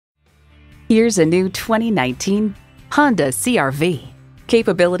Here's a new 2019 Honda CR-V.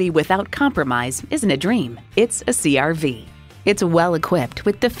 Capability without compromise isn't a dream, it's a CR-V. It's well equipped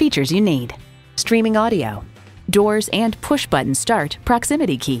with the features you need: streaming audio, doors and push-button start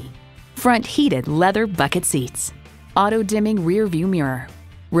proximity key, front heated leather bucket seats, auto-dimming rear-view mirror,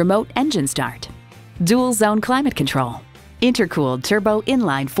 remote engine start, dual-zone climate control, intercooled turbo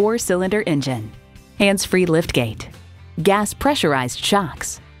inline 4-cylinder engine, hands-free liftgate, gas pressurized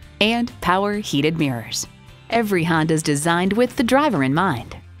shocks, and power heated mirrors. Every Honda is designed with the driver in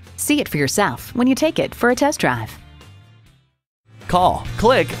mind. See it for yourself when you take it for a test drive. Call,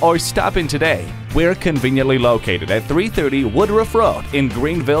 click, or stop in today. We're conveniently located at 330 Woodruff Road in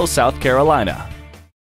Greenville, South Carolina.